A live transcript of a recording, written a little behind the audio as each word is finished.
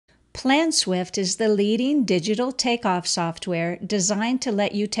PlanSwift is the leading digital takeoff software designed to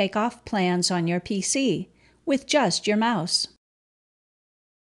let you take off plans on your PC with just your mouse.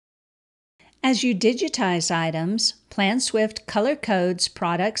 As you digitize items, PlanSwift color codes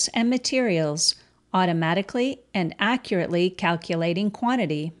products and materials, automatically and accurately calculating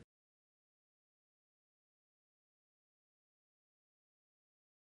quantity.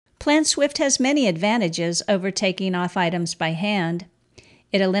 PlanSwift has many advantages over taking off items by hand.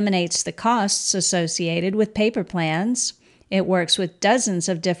 It eliminates the costs associated with paper plans. It works with dozens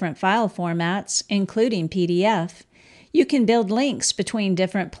of different file formats, including PDF. You can build links between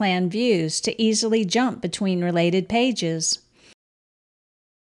different plan views to easily jump between related pages.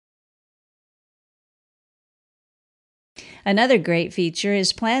 Another great feature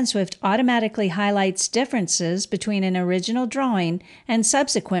is PlanSwift automatically highlights differences between an original drawing and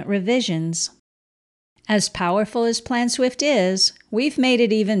subsequent revisions. As powerful as PlanSwift is, we've made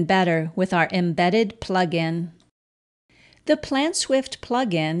it even better with our embedded plugin. The PlanSwift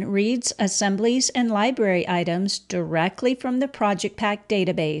plugin reads assemblies and library items directly from the ProjectPAK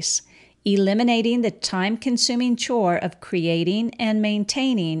database, eliminating the time-consuming chore of creating and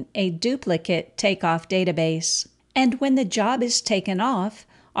maintaining a duplicate takeoff database. And when the job is taken off,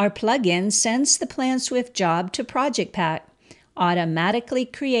 our plugin sends the PlanSwift job to ProjectPAK, automatically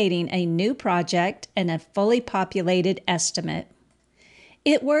creating a new project and a fully populated estimate.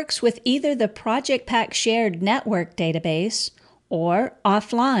 It works with either the ProjectPAK shared network database or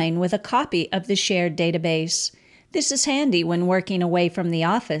offline with a copy of the shared database. This is handy when working away from the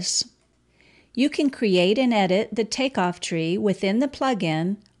office. You can create and edit the takeoff tree within the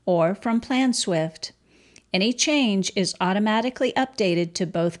plugin or from PlanSwift. Any change is automatically updated to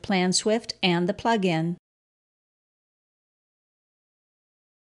both PlanSwift and the plugin.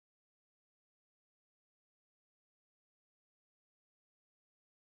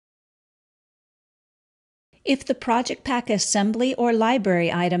 If the ProjectPAK assembly or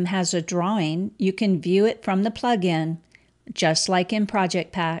library item has a drawing, you can view it from the plugin, just like in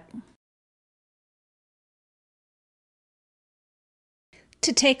ProjectPAK.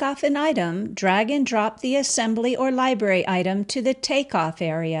 To take off an item, drag and drop the assembly or library item to the takeoff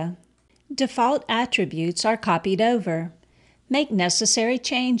area. Default attributes are copied over. Make necessary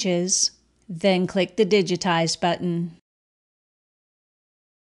changes, then click the Digitize button.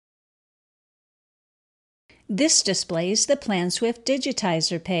 This displays the PlanSwift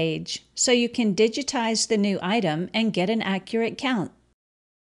Digitizer page, so you can digitize the new item and get an accurate count.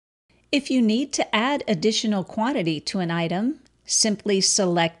 If you need to add additional quantity to an item, simply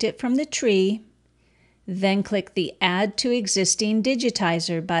select it from the tree, then click the Add to Existing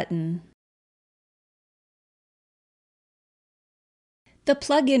Digitizer button. The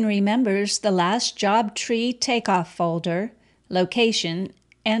plugin remembers the last job tree takeoff folder, location,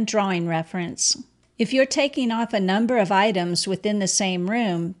 and drawing reference. If you're taking off a number of items within the same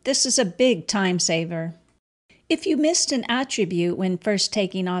room, this is a big time saver. If you missed an attribute when first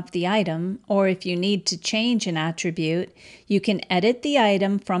taking off the item, or if you need to change an attribute, you can edit the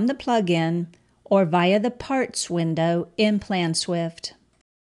item from the plugin or via the Parts window in PlanSwift.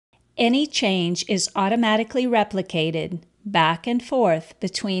 Any change is automatically replicated back and forth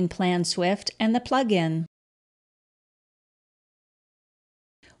between PlanSwift and the plugin.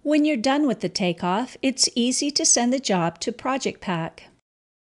 When you're done with the takeoff, it's easy to send the job to ProjectPAK.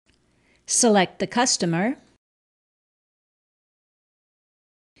 Select the customer,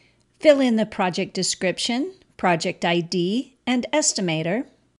 fill in the project description, project ID, and estimator.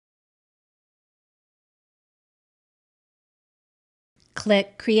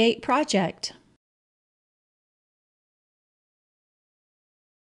 Click Create Project.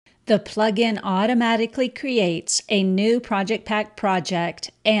 The plugin automatically creates a new ProjectPAK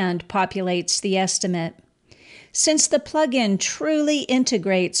project and populates the estimate. Since the plugin truly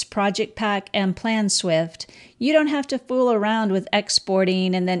integrates ProjectPAK and PlanSwift, you don't have to fool around with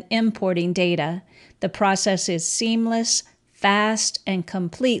exporting and then importing data. The process is seamless, fast, and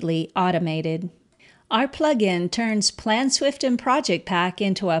completely automated. Our plugin turns PlanSwift and ProjectPAK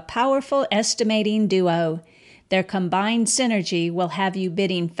into a powerful estimating duo. Their combined synergy will have you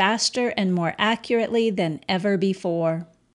bidding faster and more accurately than ever before.